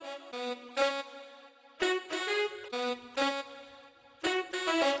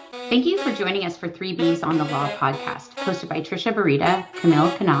Thank you for joining us for 3Bs on the Law podcast, hosted by Trisha Barita,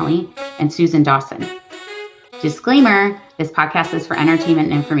 Camille Canali, and Susan Dawson. Disclaimer, this podcast is for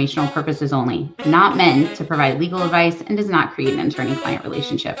entertainment and informational purposes only, not meant to provide legal advice, and does not create an attorney-client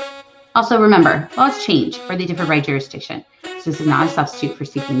relationship. Also remember, laws change or they differ by jurisdiction, so this is not a substitute for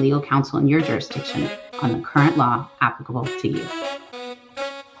seeking legal counsel in your jurisdiction on the current law applicable to you.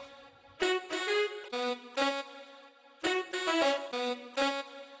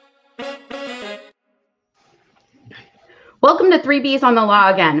 Welcome to 3Bs on the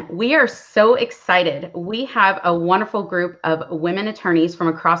Law again. We are so excited. We have a wonderful group of women attorneys from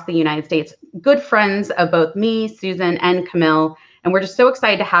across the United States, good friends of both me, Susan, and Camille, and we're just so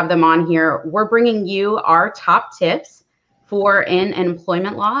excited to have them on here. We're bringing you our top tips for in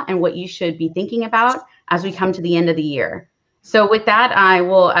employment law and what you should be thinking about as we come to the end of the year. So with that, I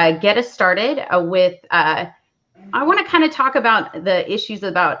will get us started with, I want to kind of talk about the issues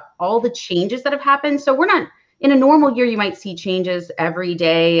about all the changes that have happened. So we're not, in a normal year, you might see changes every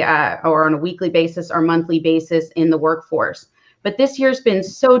day or on a weekly basis or monthly basis in the workforce. But this year's been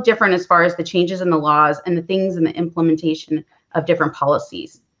so different as far as the changes in the laws and the things in the implementation of different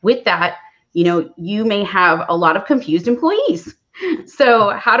policies. With that, you may have a lot of confused employees. So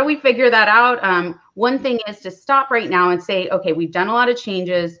how do we figure that out? One thing is to stop right now and say, okay, we've done a lot of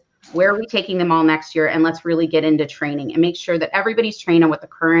changes. Where are we taking them all next year? And let's really get into training and make sure that everybody's trained on what the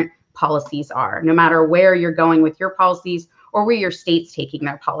current policies are, no matter where you're going with your policies or where your state's taking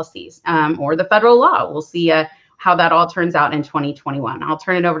their policies or the federal law. We'll see how that all turns out in 2021. I'll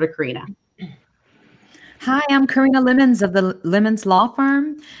turn it over to Karina. Hi, I'm Karina Lemons of the Lemons Law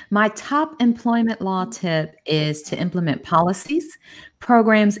Firm. My top employment law tip is to implement policies,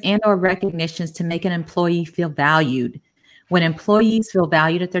 programs, and/or recognitions to make an employee feel valued. When employees feel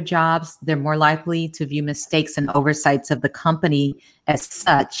valued at their jobs, they're more likely to view mistakes and oversights of the company as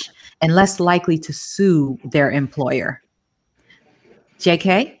such and less likely to sue their employer.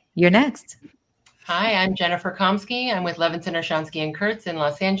 JK, you're next. Hi, I'm Jennifer Komsky. I'm with Levinson, Urshansky, and Kurtz in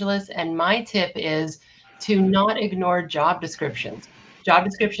Los Angeles, and my tip is to not ignore job descriptions. Job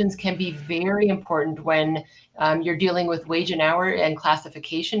descriptions can be very important when you're dealing with wage and hour and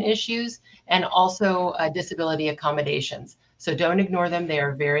classification issues, and also disability accommodations. So don't ignore them. They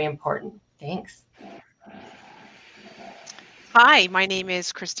are very important. Thanks. Hi, my name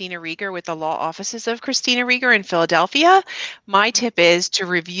is Christina Rieger with the law offices of Christina Rieger in Philadelphia. My tip is to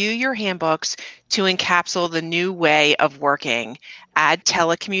review your handbooks to encapsulate the new way of working. Add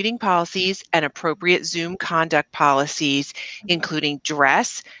telecommuting policies and appropriate Zoom conduct policies, including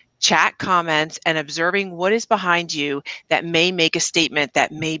dress, chat comments, and observing what is behind you that may make a statement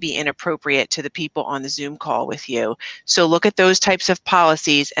that may be inappropriate to the people on the Zoom call with you. So look at those types of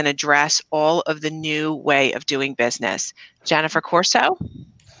policies and address all of the new way of doing business. Jennifer Corso.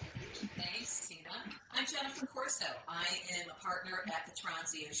 Thanks, Tina. I'm Jennifer Corso. I am a partner at the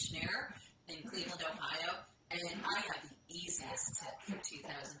Tronzio Schneer in Cleveland, Ohio, and I have the easiest tip for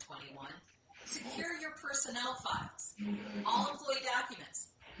 2021. Secure your personnel files. All employee documents.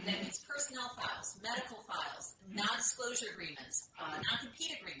 That means personnel files, medical files, non-disclosure agreements,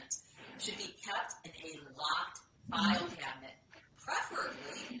 non-compete agreements should be kept in a locked file cabinet,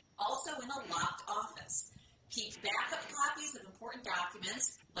 preferably also in a locked office. Keep backup copies of important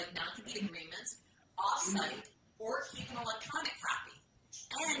documents like non-compete agreements off-site or keep an electronic copy.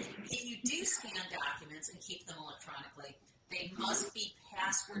 And if you do scan documents and keep them electronically, they must be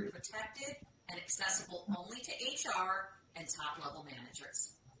password protected and accessible only to HR and top-level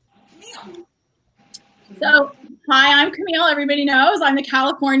managers. Camille. So, hi, I'm Camille. Everybody knows I'm the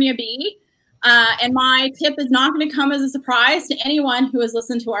California Bee. And my tip is not going to come as a surprise to anyone who has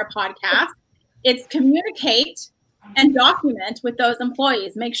listened to our podcast. It's communicate and document with those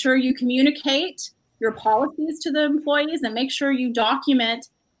employees. Make sure you communicate your policies to the employees and make sure you document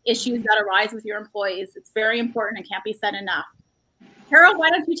issues that arise with your employees. It's very important and can't be said enough. Carol, why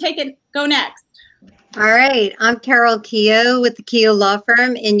don't you go next? All right, I'm Carol Keogh with the Keogh Law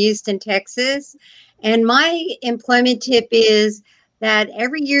Firm in Houston, Texas. And my employment tip is that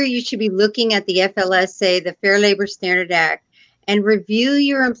every year you should be looking at the FLSA, the Fair Labor Standard Act, and review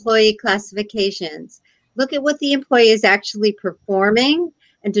your employee classifications. Look at what the employee is actually performing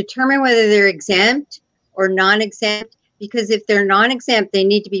and determine whether they're exempt or non-exempt, because if they're non-exempt, they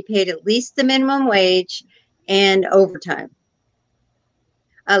need to be paid at least the minimum wage and overtime.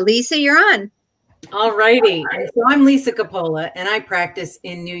 Lisa, you're on. All righty. So I'm Lisa Coppola, and I practice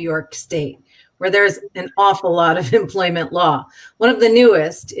in New York State, where there's an awful lot of employment law. One of the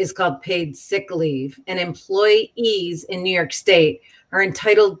newest is called paid sick leave, and employees in New York State are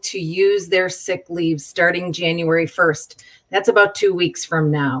entitled to use their sick leave starting January 1st. That's about 2 weeks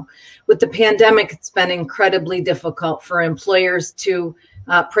from now. With the pandemic, it's been incredibly difficult for employers to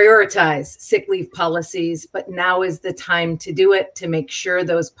prioritize sick leave policies, but now is the time to do it, to make sure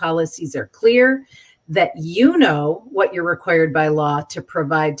those policies are clear, that you know what you're required by law to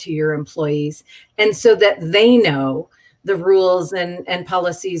provide to your employees, and so that they know the rules and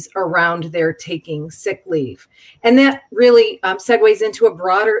policies around their taking sick leave. And that really segues into a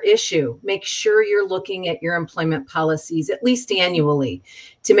broader issue. Make sure you're looking at your employment policies at least annually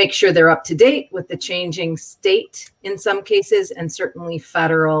to make sure they're up to date with the changing state in some cases and certainly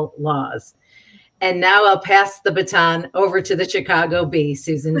federal laws. And now I'll pass the baton over to the Chicago Bee,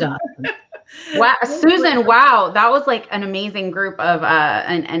 Susan Dawson. Wow, Susan, wow, that was like an amazing group of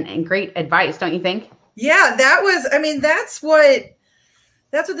and great advice, don't you think? Yeah, that was, I mean, that's what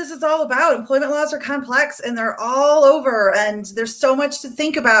this is all about. Employment laws are complex and they're all over and there's so much to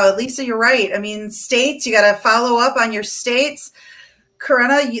think about. Lisa, you're right. I mean, states, you got to follow up on your states.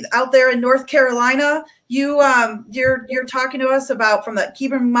 Corinna, out there in North Carolina, you're talking to us about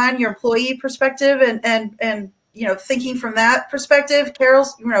keep in mind your employee perspective and thinking from that perspective.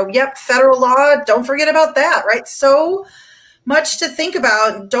 Carol's, yep, federal law, don't forget about that, right? So much to think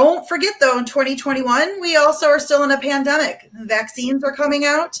about. Don't forget, though, in 2021, we also are still in a pandemic. Vaccines are coming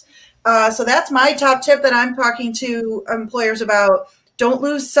out. So that's my top tip that I'm talking to employers about. Don't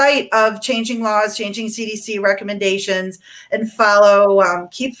lose sight of changing laws, changing CDC recommendations, and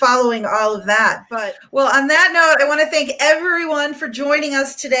keep following all of that. But, well, on that note, I want to thank everyone for joining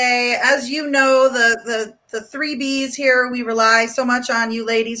us today. As you know, the 3 Bs here, we rely so much on you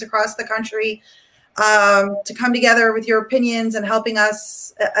ladies across the country to come together with your opinions and helping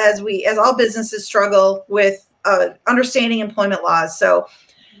us as all businesses struggle with understanding employment laws. So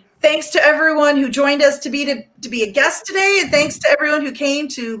thanks to everyone who joined us to be a guest today, and thanks to everyone who came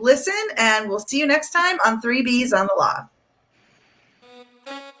to listen, and we'll see you next time on 3 Bs on the Law.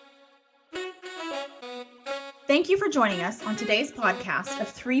 Thank you for joining us on today's podcast of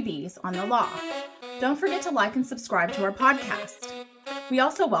 3 Bs on the Law. Don't forget to like and subscribe to our podcast. We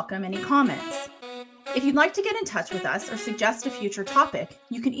also welcome any comments. If you'd like to get in touch with us or suggest a future topic,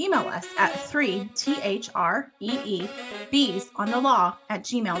 you can email us at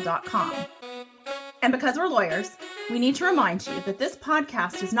 3THREEBsonthelaw@gmail.com. And because we're lawyers, we need to remind you that this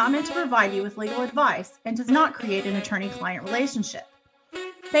podcast is not meant to provide you with legal advice and does not create an attorney-client relationship.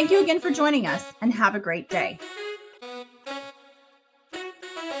 Thank you again for joining us, and have a great day.